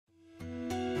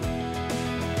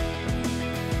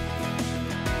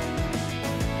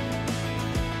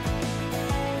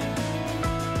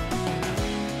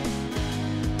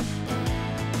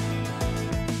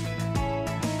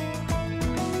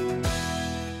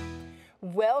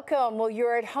Welcome. Well,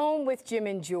 you're at home with Jim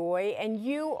and Joy, and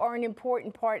you are an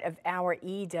important part of our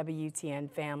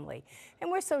EWTN family. And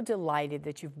we're so delighted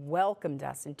that you've welcomed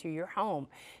us into your home.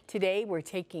 Today, we're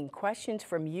taking questions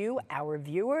from you, our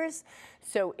viewers.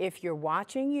 So if you're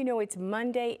watching, you know it's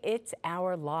Monday, it's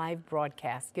our live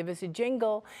broadcast. Give us a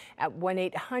jingle at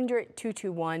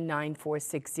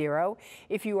 1-800-221-9460.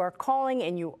 If you are calling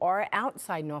and you are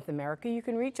outside North America, you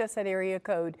can reach us at area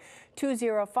code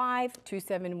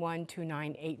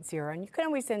 205-271-2980. And you can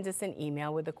always send us an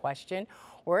email with a question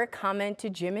or a comment to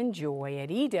Jim and Joy at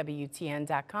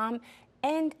EWTN.com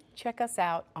and check us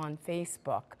out on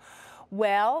Facebook.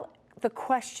 Well, the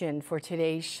question for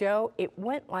today's show, it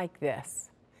went like this.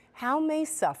 How may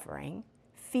suffering,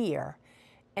 fear,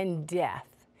 and death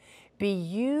be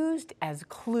used as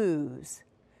clues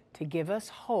to give us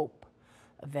hope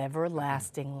of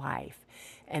everlasting life?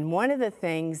 And one of the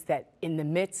things that in the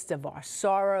midst of our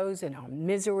sorrows and our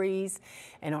miseries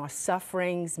and our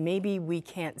sufferings, maybe we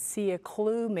can't see a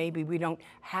clue, maybe we don't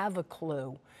have a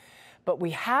clue, but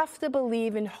we have to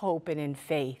believe in hope and in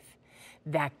faith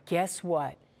that guess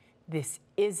what? This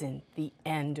isn't the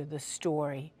end of the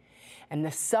story. And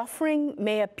the suffering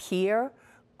may appear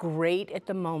great at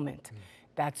the moment.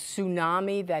 That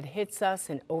tsunami that hits us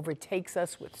and overtakes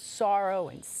us with sorrow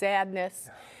and sadness,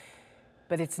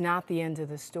 but it's not the end of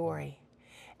the story.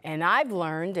 And I've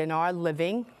learned in our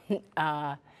living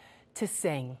to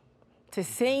sing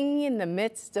in the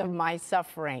midst of my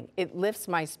suffering. It lifts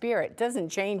my spirit. It doesn't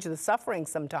change the suffering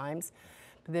sometimes,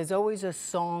 but there's always a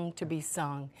song to be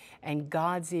sung, and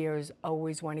God's ears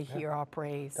always want to hear our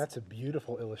praise. That's a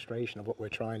beautiful illustration of what we're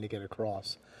trying to get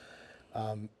across.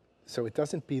 So it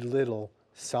doesn't belittle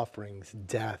sufferings,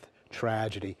 death,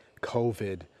 tragedy,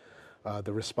 COVID,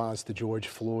 the response to George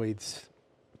Floyd's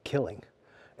killing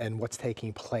and what's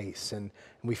taking place. And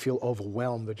we feel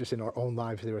overwhelmed that just in our own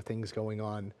lives there are things going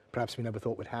on perhaps we never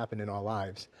thought would happen in our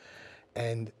lives.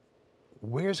 And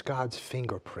where's God's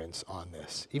fingerprints on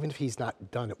this? Even if he's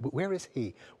not done it, where is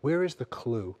he? Where is the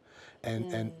clue?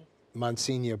 And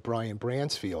Monsignor Brian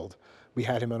Bransfield, we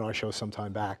had him on our show some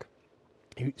time back.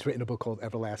 He's written a book called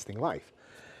Everlasting Life.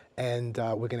 And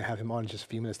we're going to have him on in just a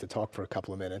few minutes to talk for a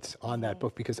couple of minutes on that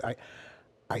book, because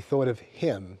I thought of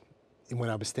him when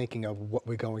I was thinking of what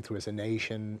we're going through as a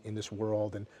nation in this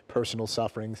world and personal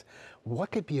sufferings.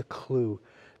 What could be a clue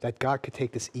that God could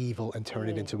take this evil and turn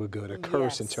it into a good, a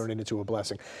curse and turn it into a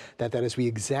blessing? That as we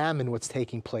examine what's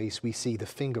taking place, we see the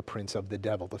fingerprints of the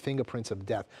devil, the fingerprints of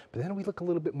death. But then we look a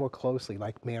little bit more closely,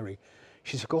 like Mary.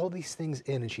 She took all these things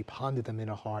in and she pondered them in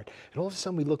her heart. And all of a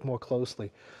sudden we look more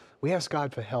closely. We ask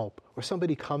God for help, or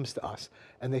somebody comes to us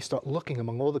and they start looking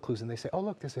among all the clues and they say, oh,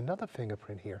 look, there's another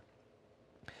fingerprint here.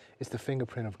 It's the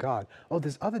fingerprint of God. Oh,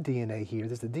 there's other DNA here.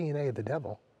 There's the DNA of the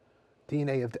devil.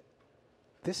 DNA of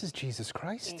this is Jesus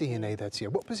Christ's DNA that's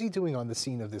here. What was he doing on the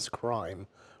scene of this crime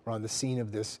or on the scene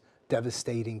of this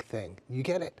devastating thing? You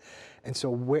get it? And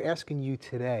so we're asking you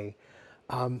today,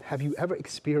 have you ever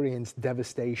experienced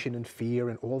devastation and fear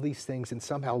and all these things and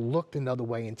somehow looked another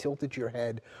way and tilted your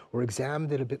head or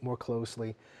examined it a bit more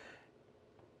closely,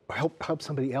 or help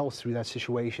somebody else through that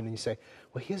situation, and you say,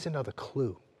 well, here's another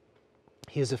clue.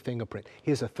 Here's a fingerprint.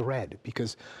 Here's a thread,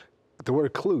 because the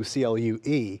word clue,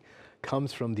 C-L-U-E,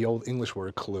 comes from the old English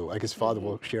word clue. I guess Father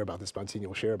will share about this, Monsignor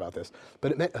will share about this,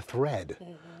 but it meant a thread,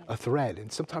 a thread. And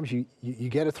sometimes you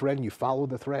get a thread and you follow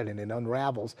the thread and it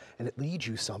unravels and it leads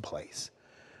you someplace.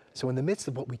 So in the midst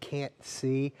of what we can't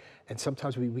see, and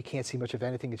sometimes we can't see much of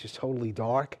anything, it's just totally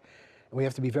dark, and we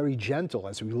have to be very gentle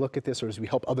as we look at this or as we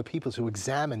help other people to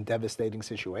examine devastating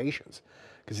situations,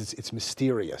 because it's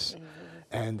mysterious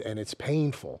and it's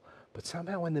painful. But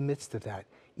somehow in the midst of that,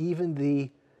 even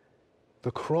the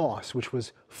cross, which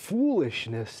was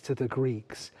foolishness to the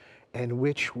Greeks and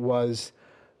which was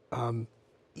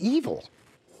evil,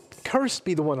 cursed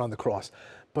be the one on the cross,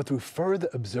 but through further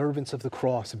observance of the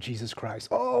cross of Jesus Christ,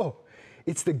 oh,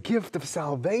 it's the gift of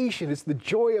salvation. It's the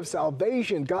joy of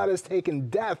salvation. God has taken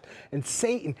death and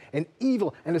Satan and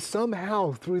evil and has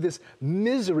somehow, through this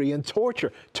misery and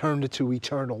torture, turned it to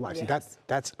eternal life. Yes. See,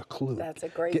 that's a clue. That's a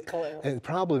great clue. And the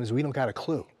problem is we don't got a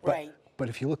clue. Right. But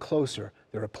if you look closer,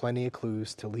 there are plenty of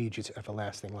clues to lead you to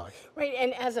everlasting life. Right,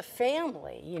 and as a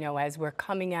family, you know, as we're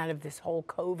coming out of this whole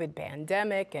COVID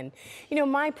pandemic, and, you know,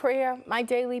 my prayer, my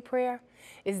daily prayer,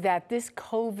 is that this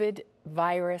COVID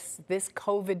virus, this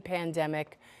COVID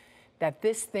pandemic, that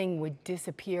this thing would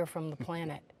disappear from the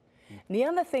planet. And the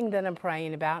other thing that I'm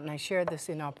praying about, and I shared this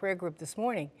in our prayer group this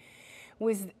morning,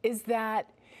 is that,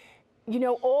 you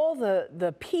know, all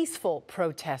the peaceful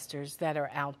protesters that are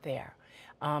out there,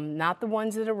 not the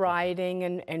ones that are rioting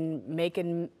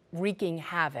and wreaking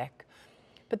havoc,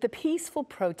 but the peaceful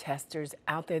protesters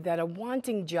out there that are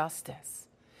wanting justice,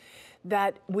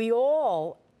 that we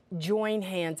all join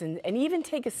hands and even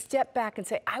take a step back and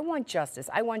say, I want justice.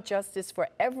 I want justice for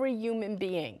every human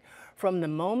being, from the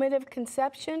moment of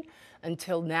conception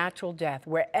until natural death.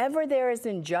 Wherever there is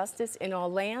injustice in our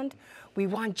land, we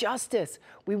want justice.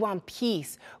 We want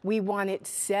peace. We want it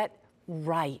set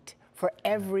right for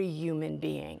every human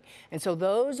being. And so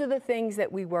those are the things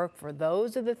that we work for.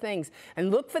 Those are the things.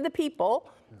 And look for the people,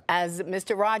 as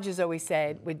Mr. Rogers always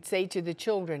said, would say to the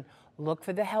children, look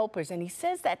for the helpers. And he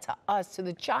says that to us, to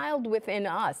the child within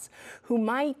us, who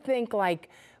might think like,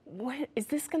 when is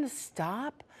this going to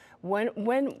stop? When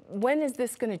is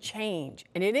this going to change?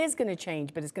 And it is going to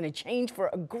change, but it's going to change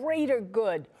for a greater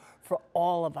good for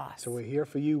all of us. So we're here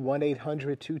for you,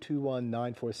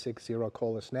 1-800-221-9460.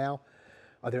 Call us now.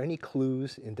 Are there any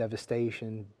clues in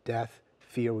devastation, death,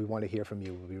 fear? We want to hear from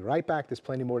you. We'll be right back. There's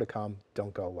plenty more to come.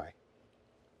 Don't go away.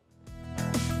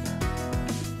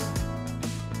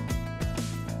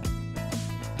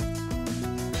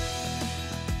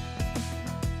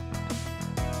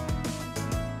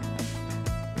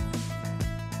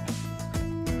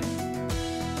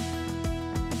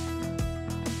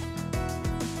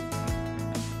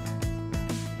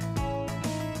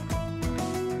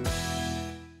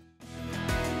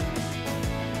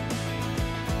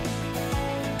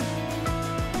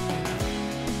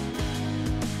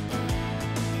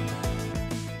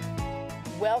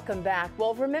 Welcome back.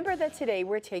 Well, remember that today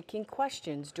we're taking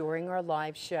questions during our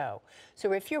live show.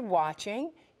 So if you're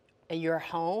watching at your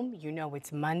home, you know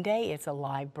it's Monday, it's a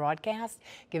live broadcast.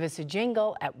 Give us a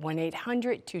jingle at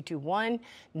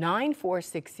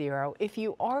 1-800-221-9460. If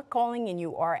you are calling and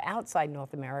you are outside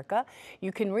North America,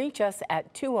 you can reach us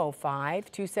at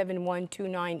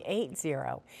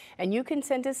 205-271-2980. And you can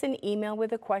send us an email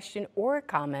with a question or a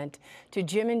comment to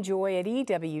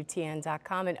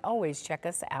jimandjoy@ewtn.com, and always check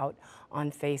us out on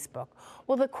Facebook.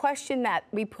 Well, the question that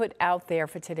we put out there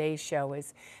for today's show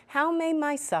is, how may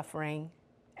my suffering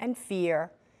and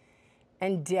fear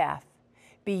and death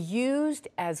be used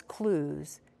as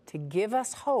clues to give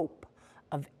us hope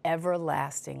of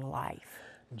everlasting life?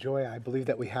 Joy, I believe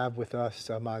that we have with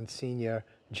us Monsignor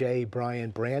J.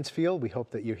 Brian Bransfield. We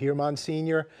hope that you're here,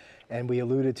 Monsignor, and we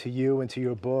alluded to you and to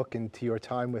your book and to your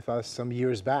time with us some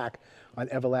years back on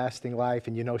everlasting life,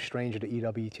 and you're no stranger to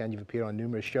EWTN. You've appeared on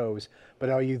numerous shows. But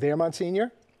are you there,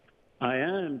 Monsignor? I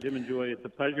am, Jim and Joy. It's a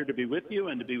pleasure to be with you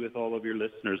and to be with all of your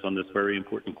listeners on this very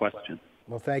important question.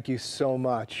 Well, thank you so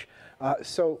much.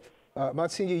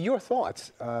 Monsignor, your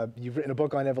thoughts. You've written a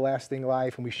book on everlasting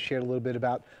life, and we shared a little bit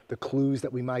about the clues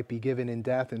that we might be given in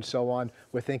death and so on.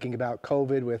 We're thinking about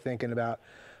COVID. We're thinking about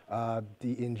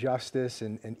the injustice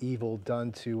and evil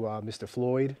done to Mr.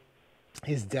 Floyd,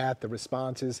 his death, the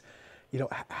responses. You know,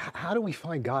 how do we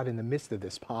find God in the midst of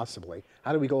this, possibly?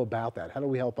 How do we go about that? How do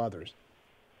we help others?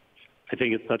 I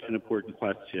think it's such an important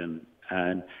question.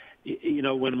 And, you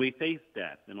know, when we face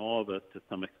death, and all of us to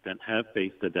some extent have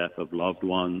faced the death of loved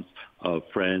ones, of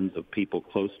friends, of people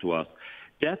close to us,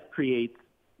 death creates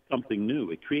something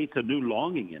new. It creates a new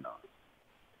longing in us.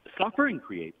 Suffering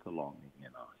creates a longing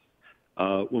in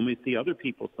us. When we see other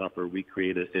people suffer, we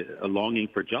create a longing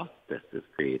for justice is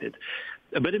created.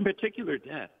 But in particular,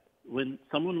 death. When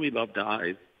someone we love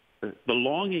dies, the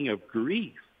longing of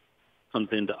grief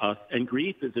comes into us, and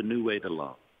grief is a new way to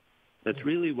love. That's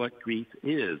really what grief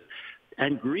is.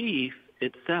 And grief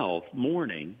itself,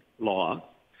 mourning, loss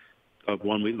of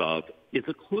one we love, is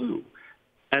a clue.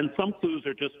 And some clues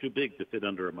are just too big to fit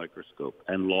under a microscope.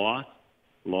 And loss,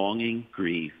 longing,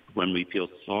 grief, when we feel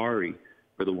sorry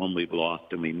for the one we've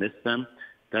lost and we miss them,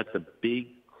 that's a big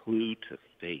clue to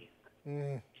faith,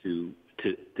 to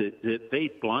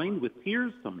faith, blind with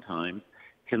tears sometimes,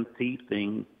 can see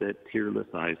things that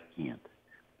tearless eyes can't.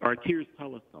 Our tears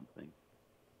tell us something.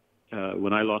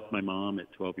 When I lost my mom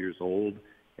at 12 years old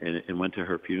and went to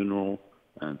her funeral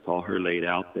and saw her laid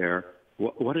out there,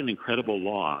 what an incredible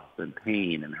loss and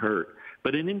pain and hurt.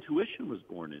 But an intuition was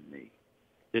born in me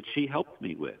that she helped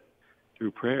me with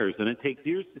through prayers. And it takes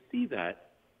years to see that.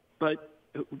 But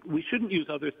we shouldn't use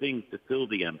other things to fill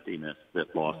the emptiness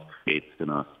that loss creates in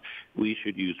us. We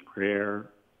should use prayer,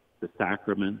 the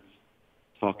sacraments,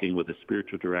 talking with a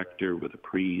spiritual director, with a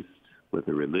priest, with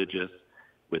a religious,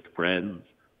 with friends,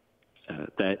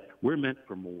 that we're meant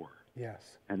for more.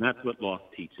 Yes. And that's what loss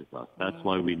teaches us. That's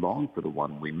why we long for the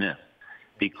one we miss,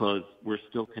 because we're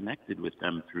still connected with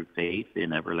them through faith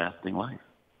in everlasting life.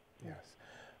 Yes.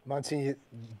 Monsignor,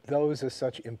 those are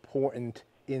such important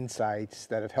insights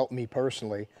that have helped me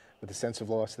personally with the sense of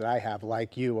loss that I have,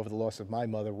 like you, over the loss of my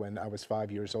mother when I was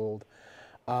 5 years old.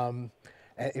 And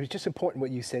it was just important what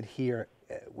you said here,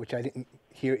 which I didn't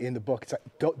here in the book. It's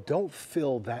like, don't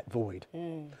fill that void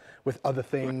with other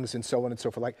things and so on and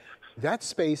so forth. Like, that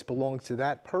space belongs to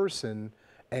that person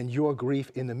and your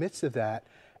grief in the midst of that,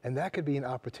 and that could be an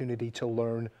opportunity to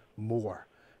learn more.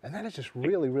 And that is just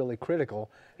really, really critical.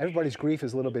 Everybody's grief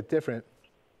is a little bit different,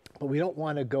 but we don't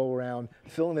want to go around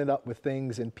filling it up with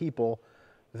things and people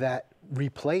that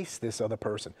replace this other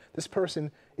person. This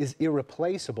person is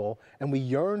irreplaceable, and we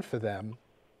yearn for them.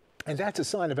 And that's a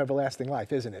sign of everlasting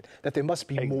life, isn't it? That there must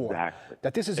be more.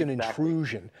 That this is an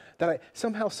intrusion. That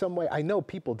somehow, some way, I know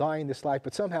people die in this life,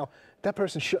 but somehow that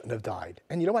person shouldn't have died.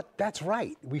 And you know what? That's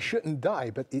right. We shouldn't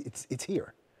die, but it's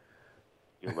here.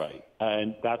 You're right.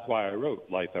 And that's why I wrote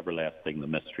Life Everlasting, the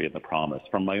Mystery and the Promise,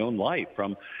 from my own life,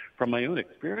 from my own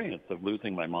experience of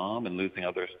losing my mom and losing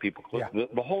other people close. Yeah.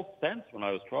 The whole sense when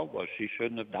I was 12 was she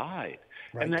shouldn't have died.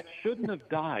 Right. And that shouldn't have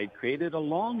died created a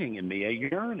longing in me, a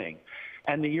yearning.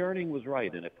 And the yearning was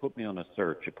right, and it put me on a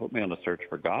search. It put me on a search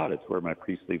for God. It's where my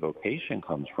priestly vocation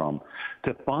comes from,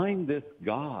 to find this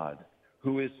God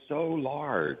who is so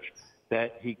large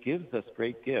that he gives us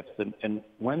great gifts. And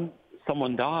when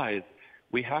someone dies,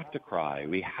 we have to cry.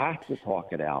 We have to talk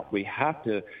it out. We have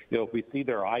to, if we see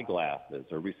their eyeglasses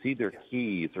or we see their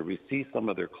keys or we see some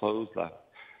of their clothes left,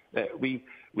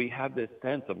 we have this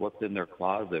sense of what's in their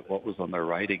closet, what was on their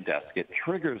writing desk. It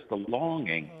triggers the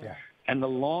longing. Yeah. And the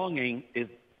longing is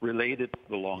related to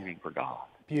the longing for God.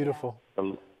 Beautiful.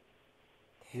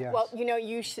 Yes. Well,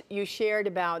 you shared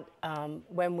about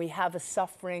when we have a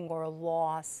suffering or a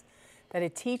loss, that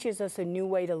it teaches us a new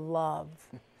way to love.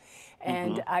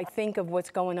 And I think of what's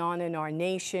going on in our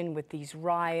nation with these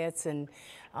riots and,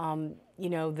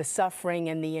 the suffering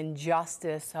and the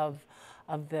injustice of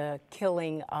the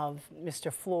killing of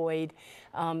Mr. Floyd.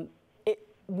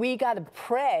 We got to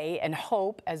pray and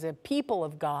hope as a people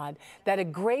of God that a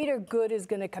greater good is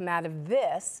going to come out of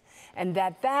this, and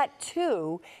that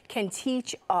too can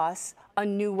teach us a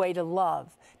new way to love.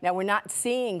 Now, we're not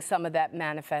seeing some of that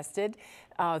manifested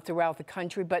throughout the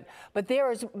country, but there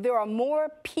are more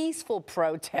peaceful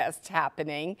protests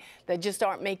happening that just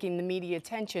aren't making the media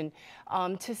attention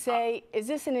to say, is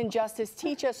this an injustice?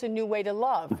 Teach us a new way to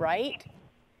love, right?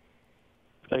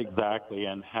 Exactly.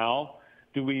 And how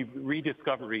do we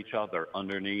rediscover each other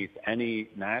underneath any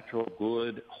natural,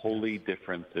 good, holy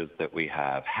differences that we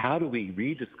have? How do we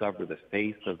rediscover the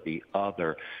face of the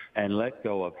other and let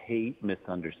go of hate,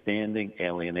 misunderstanding,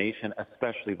 alienation,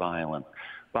 especially violence?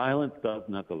 Violence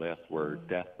doesn't have the last word.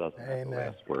 Death doesn't have the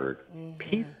last word.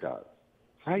 Peace does.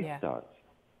 Christ does.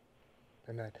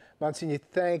 Amen. Monsignor,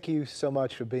 thank you so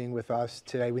much for being with us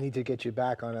today. We need to get you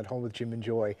back on At Home with Jim and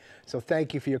Joy. So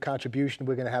thank you for your contribution.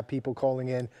 We're going to have people calling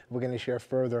in. We're going to share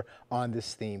further on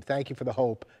this theme. Thank you for the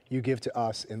hope you give to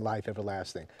us in life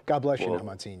everlasting. God bless you now,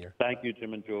 Monsignor. Thank you,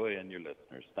 Jim and Joy, and your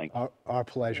listeners. Thank you. Our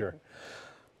pleasure.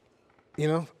 You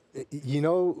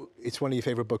know, it's one of your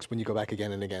favorite books when you go back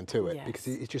again and again to it, because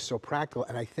it's just so practical.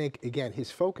 And I think, again, his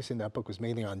focus in that book was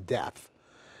mainly on death.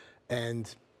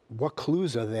 And what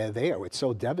clues are there? It's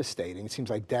so devastating. It seems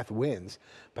like death wins.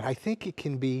 But I think it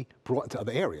can be brought into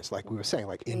other areas, like we were saying,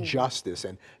 like injustice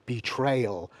and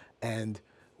betrayal and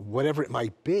whatever it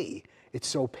might be. It's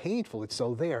so painful. It's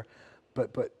so there.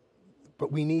 But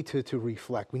we need to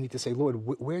reflect. We need to say, Lord,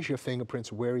 where's your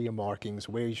fingerprints? Where are your markings?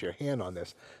 Where's your hand on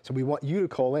this? So we want you to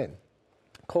call in.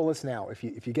 Call us now if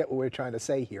you get what we're trying to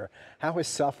say here. How has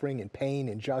suffering and pain,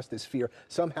 injustice, fear,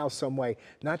 somehow, some way,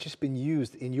 not just been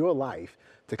used in your life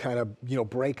to kind of,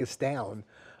 break us down,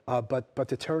 but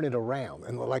to turn it around?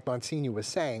 And like Monsignor was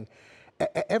saying,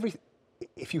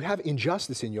 if you have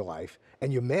injustice in your life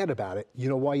and you're mad about it, you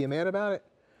know why you're mad about it?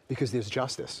 Because there's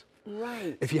justice.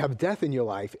 Right. If you have death in your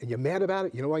life and you're mad about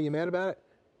it, you know why you're mad about it?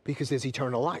 Because there's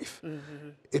eternal life.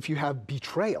 If you have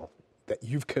betrayal that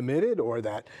you've committed or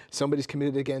that somebody's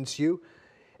committed against you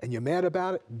and you're mad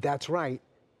about it, that's right,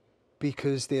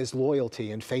 because there's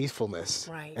loyalty and faithfulness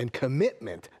and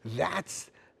commitment.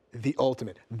 That's the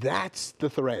ultimate. That's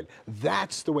the thread.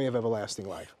 That's the way of everlasting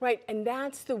life. Right, and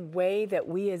that's the way that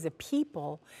we as a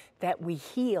people, that we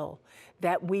heal,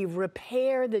 that we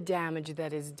repair the damage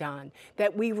that is done,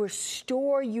 that we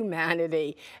restore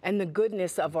humanity and the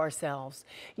goodness of ourselves.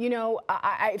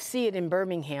 I see it in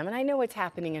Birmingham, and I know it's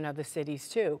happening in other cities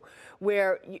too,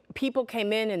 where people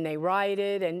came in and they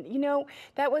rioted, and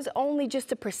that was only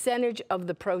just a percentage of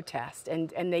the protest,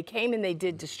 and they came and they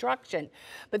did destruction.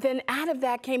 But then out of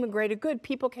that came a greater good.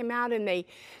 People came out and they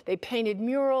painted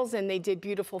murals and they did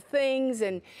beautiful things,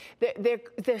 and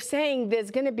they're saying there's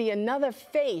going to be another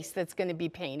face that's going to be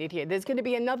painted here. There's going to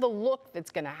be another look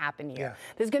that's going to happen here.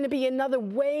 There's going to be another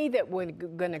way that we're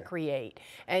going to create.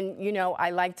 And I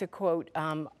like to quote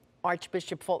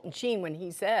Archbishop Fulton Sheen when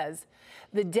he says,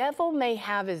 the devil may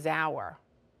have his hour,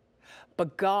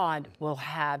 but God will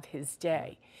have his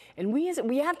day. And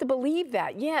we have to believe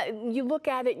that. Yeah, you look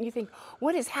at it and you think,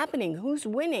 what is happening? Who's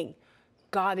winning?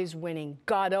 God is winning.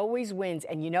 God always wins.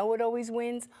 And you know what always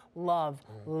wins? Love.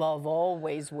 Love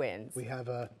always wins. We have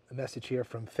a message here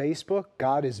from Facebook.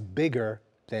 God is bigger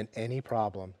than any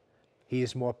problem. He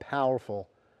is more powerful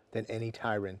than any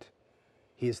tyrant.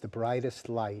 He is the brightest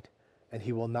light, and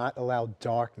he will not allow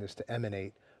darkness to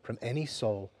emanate from any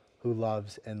soul who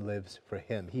loves and lives for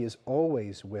him. He is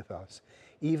always with us,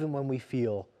 even when we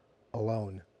feel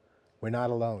alone. We're not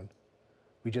alone.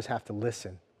 We just have to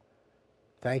listen.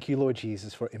 Thank you, Lord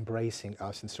Jesus, for embracing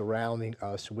us and surrounding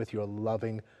us with your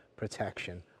loving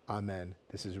protection. Amen.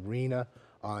 This is Rena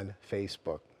on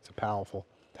Facebook. It's a powerful,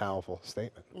 powerful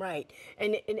statement. Right.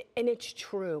 And it's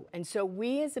true. And so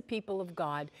we as a people of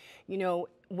God, you know,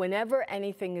 whenever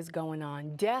anything is going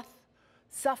on, death,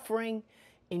 suffering,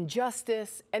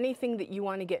 injustice, anything that you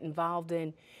want to get involved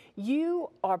in, you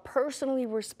are personally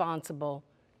responsible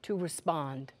to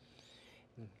respond.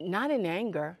 Not in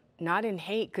anger, not in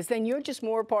hate, because then you're just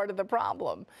more part of the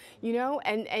problem, you know,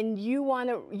 and you want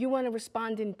to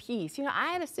respond in peace. You know, I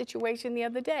had a situation the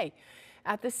other day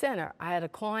at the center. I had a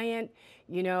client,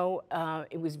 you know,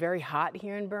 it was very hot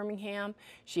here in Birmingham.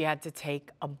 She had to take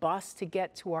a bus to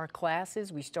get to our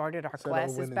classes. We started our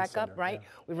classes back up, right? Yeah.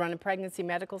 We run a pregnancy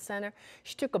medical center.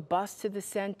 She took a bus to the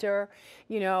center.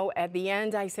 You know, at the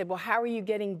end, I said, well, how are you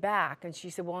getting back? And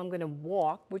she said, well, I'm going to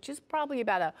walk, which is probably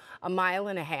about a mile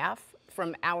and a half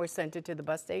from our center to the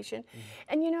bus station.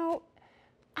 And, you know,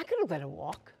 I could have let her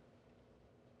walk.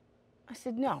 I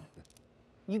said, no,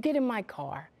 you get in my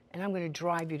car and I'm going to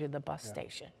drive you to the bus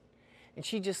station. And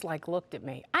she just like looked at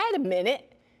me. I had a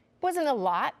minute, wasn't a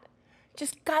lot,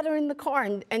 just got her in the car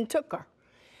and took her.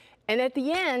 And at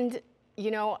the end,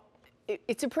 you know,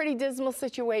 it's a pretty dismal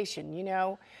situation, you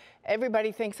know.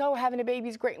 Everybody thinks, oh, having a baby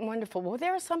is great and wonderful. Well,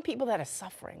 there are some people that are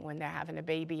suffering when they're having a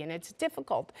baby, and it's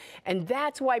difficult. And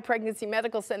that's why pregnancy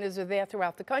medical centers are there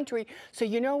throughout the country. So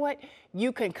you know what?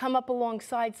 You can come up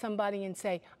alongside somebody and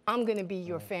say, I'm going to be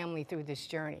your family through this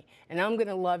journey, and I'm going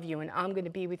to love you, and I'm going to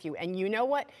be with you. And you know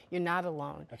what? You're not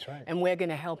alone. That's right. And we're going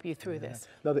to help you through this.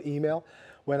 Another email.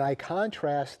 When I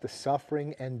contrast the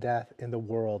suffering and death in the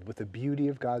world with the beauty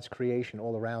of God's creation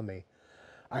all around me,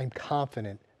 I'm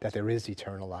confident that there is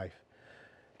eternal life.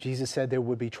 Jesus said there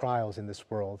would be trials in this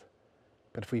world,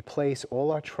 but if we place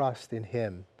all our trust in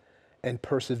him and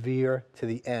persevere to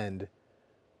the end,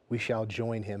 we shall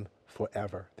join him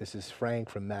forever. This is Frank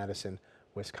from Madison,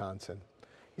 Wisconsin.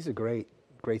 These are great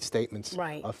statements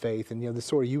of faith. And, you know, the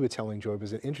story you were telling, Joy,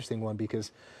 was an interesting one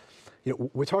because, you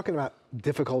know, we're talking about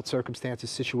difficult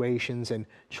circumstances, situations, and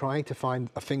trying to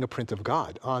find a fingerprint of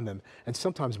God on them. And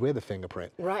sometimes we're the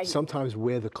fingerprint. Right. Sometimes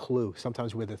we're the clue.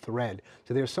 Sometimes we're the thread.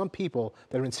 So there are some people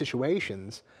that are in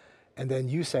situations, and then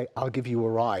you say, I'll give you a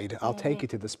ride. I'll take you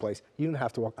to this place. You don't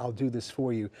have to walk. I'll do this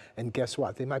for you. And guess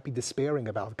what? They might be despairing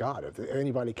about God, if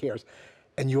anybody cares.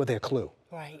 And you're their clue.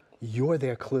 Right. You're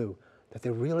their clue that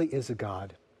there really is a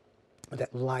God,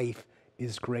 that life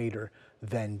is greater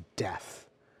than death,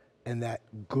 and that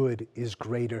good is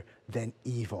greater than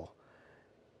evil,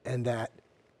 and that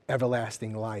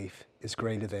everlasting life is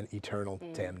greater than eternal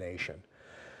damnation.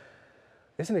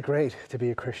 Isn't it great to be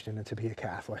a Christian and to be a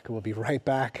Catholic? We'll be right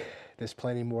back. There's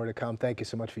plenty more to come. Thank you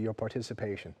so much for your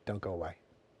participation. Don't go away.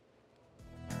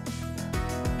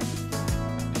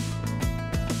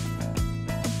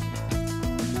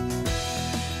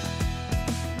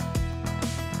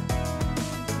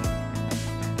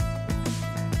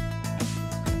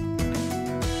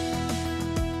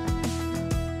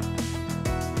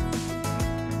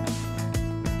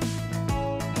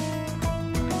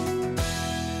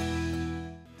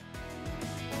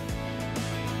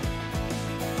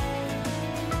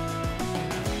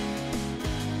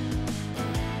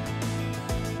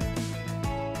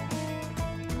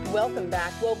 Welcome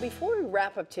back. Well, before we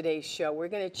wrap up today's show, we're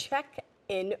going to check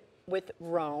in with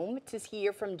Rome to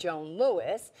hear from Joan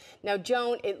Lewis. Now,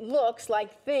 Joan, it looks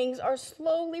like things are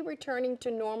slowly returning to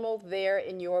normal there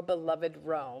in your beloved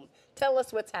Rome. Tell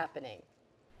us what's happening.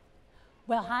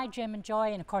 Well, hi, Jim and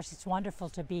Joy, and of course it's wonderful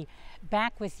to be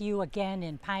back with you again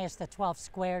in Pius XII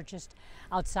Square, just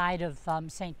outside of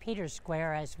St. Peter's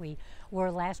Square, as we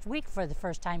were last week for the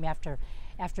first time after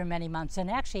many months. And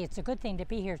actually, it's a good thing to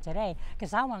be here today,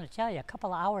 because I want to tell you, a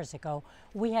couple of hours ago,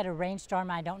 we had a rainstorm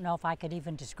I don't know if I could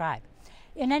even describe.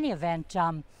 In any event,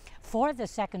 for the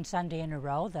second Sunday in a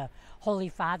row, the Holy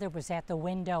Father was at the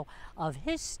window of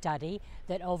his study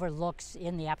that overlooks,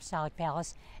 in the Apostolic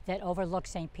Palace, that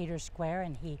overlooks St. Peter's Square,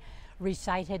 and he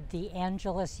recited the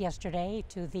Angelus yesterday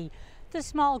to the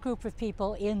small group of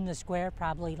people in the square,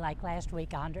 probably like last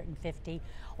week, 150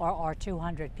 or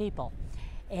 200 people.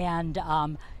 And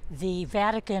the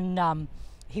Vatican,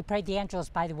 he prayed the Angelus,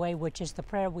 by the way, which is the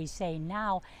prayer we say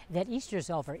now that Easter's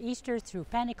over. Easter through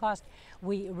Pentecost,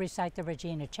 we recite the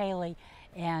Regina Caeli,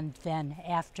 and then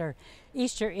after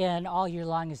Easter in all year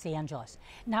long is the Angelus.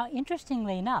 Now,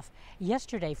 interestingly enough,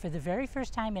 yesterday, for the very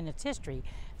first time in its history,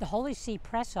 the Holy See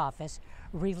Press Office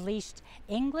released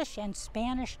English and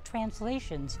Spanish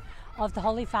translations of the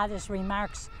Holy Father's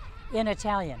remarks in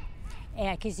Italian,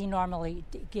 because he normally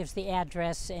gives the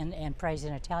address and prays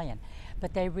in Italian.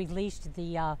 But they released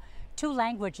the two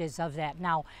languages of that.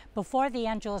 Now, before the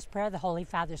Angelus prayer, the Holy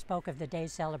Father spoke of the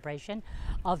day's celebration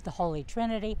of the Holy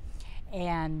Trinity,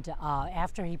 and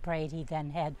after he prayed, he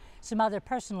then had some other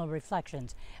personal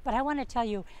reflections. But I want to tell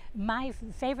you my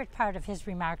favorite part of his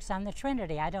remarks on the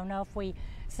Trinity. I don't know if we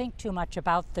think too much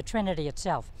about the Trinity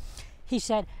itself. He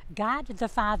said, God the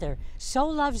Father so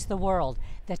loves the world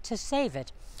that to save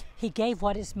it, he gave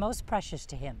what is most precious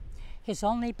to him. His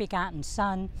only begotten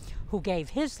Son, who gave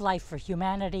his life for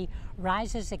humanity,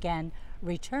 rises again,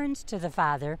 returns to the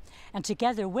Father, and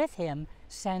together with him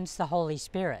sends the Holy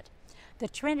Spirit. The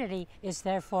Trinity is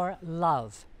therefore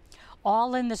love,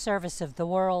 all in the service of the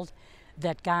world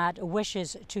that God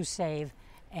wishes to save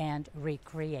and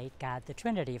recreate. God, the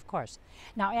Trinity, of course.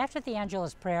 Now, after the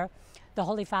Angelus prayer, the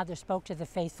Holy Father spoke to the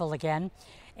faithful again,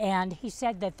 and he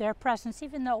said that their presence,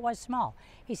 even though it was small,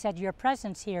 he said, your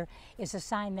presence here is a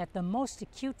sign that the most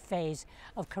acute phase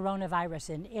of coronavirus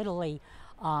in Italy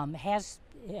has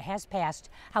passed.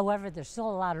 However, there's still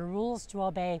a lot of rules to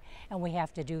obey, and we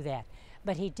have to do that.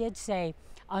 But he did say,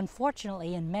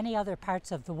 unfortunately, in many other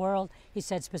parts of the world, he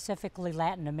said specifically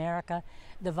Latin America,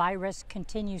 the virus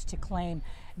continues to claim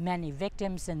many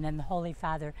victims, and then the Holy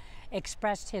Father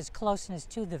expressed his closeness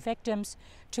to the victims,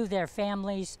 to their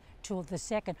families, to the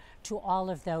sick, and to all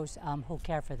of those who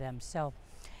care for them. So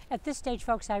at this stage,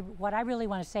 folks, what I really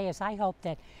want to say is I hope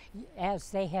that, as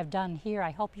they have done here,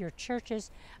 I hope your churches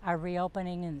are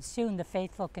reopening, and soon the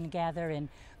faithful can gather in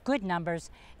good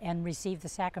numbers and receive the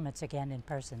sacraments again in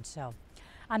person. So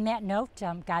on that note,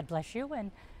 God bless you,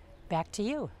 and back to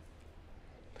you.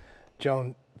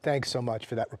 Joan, thanks so much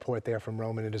for that report there from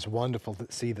Rome. And it is wonderful to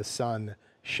see the sun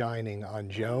shining on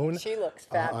Joan. She looks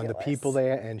fabulous. On the people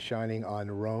there, and shining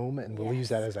on Rome. And we'll use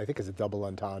that as, I think, as a double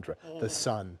entendre. The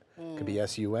sun could be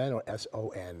S-U-N or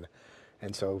S-O-N.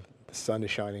 And so the sun is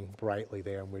shining brightly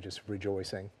there, and we're just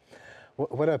rejoicing.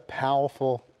 What a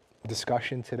powerful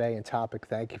discussion today and topic.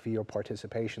 Thank you for your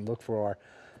participation. Look for our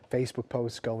Facebook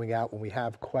posts going out when we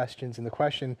have questions. And the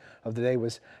question of the day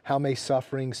was, how may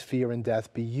sufferings, fear, and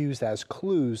death be used as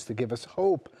clues to give us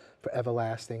hope for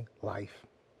everlasting life?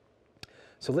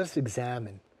 So let's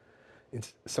examine.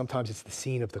 Sometimes it's the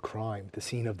scene of the crime, the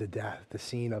scene of the death, the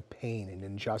scene of pain and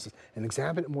injustice, and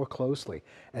examine it more closely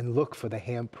and look for the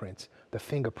handprints, the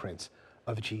fingerprints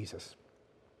of Jesus.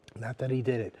 Not that he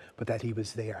did it, but that he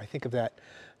was there. I think of that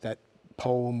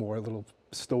poem or a little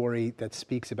story that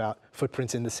speaks about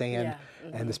footprints in the sand.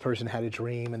 And this person had a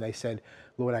dream, and they said,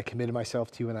 Lord, I committed myself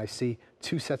to you, and I see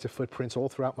two sets of footprints all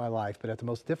throughout my life, but at the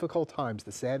most difficult times,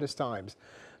 the saddest times,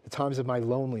 the times of my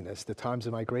loneliness, the times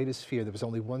of my greatest fear, there was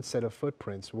only one set of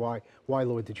footprints. Why,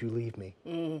 Lord, did you leave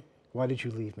me? Why did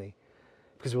you leave me?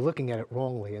 Because we're looking at it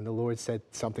wrongly, and the Lord said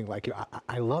something like,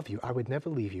 I love you. I would never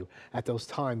leave you. At those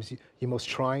times, your most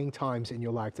trying times in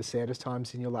your life, the saddest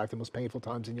times in your life, the most painful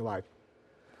times in your life,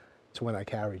 it's when I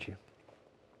carried you.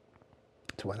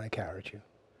 It's when I carried you.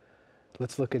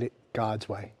 Let's look at it God's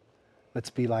way. Let's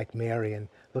be like Mary and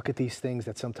look at these things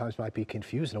that sometimes might be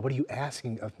confusing. What are you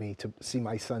asking of me, to see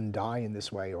my son die in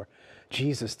this way, or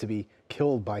Jesus to be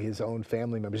killed by his own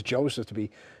family members, Joseph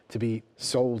to be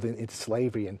sold into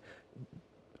slavery and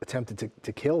attempted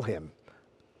to kill him,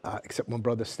 except one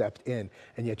brother stepped in,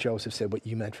 and yet Joseph said, what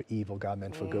you meant for evil, God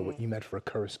meant for good. What you meant for a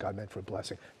curse, God meant for a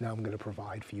blessing. Now I'm going to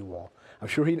provide for you all. I'm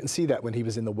sure he didn't see that when he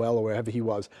was in the well or wherever he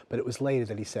was, but it was later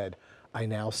that he said, I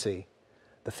now see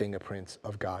the fingerprints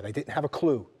of God. I didn't have a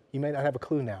clue. You may not have a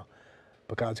clue now,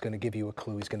 but God's going to give you a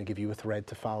clue. He's going to give you a thread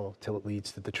to follow till it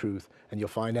leads to the truth, and you'll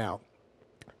find out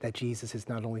that Jesus is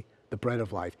not only the bread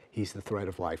of life, he's the thread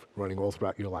of life, running all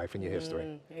throughout your life and your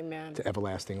history. Amen. To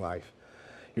everlasting life.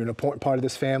 You're an important part of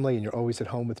this family, and you're always at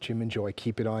home with Jim and Joy.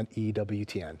 Keep it on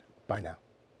EWTN. Bye now.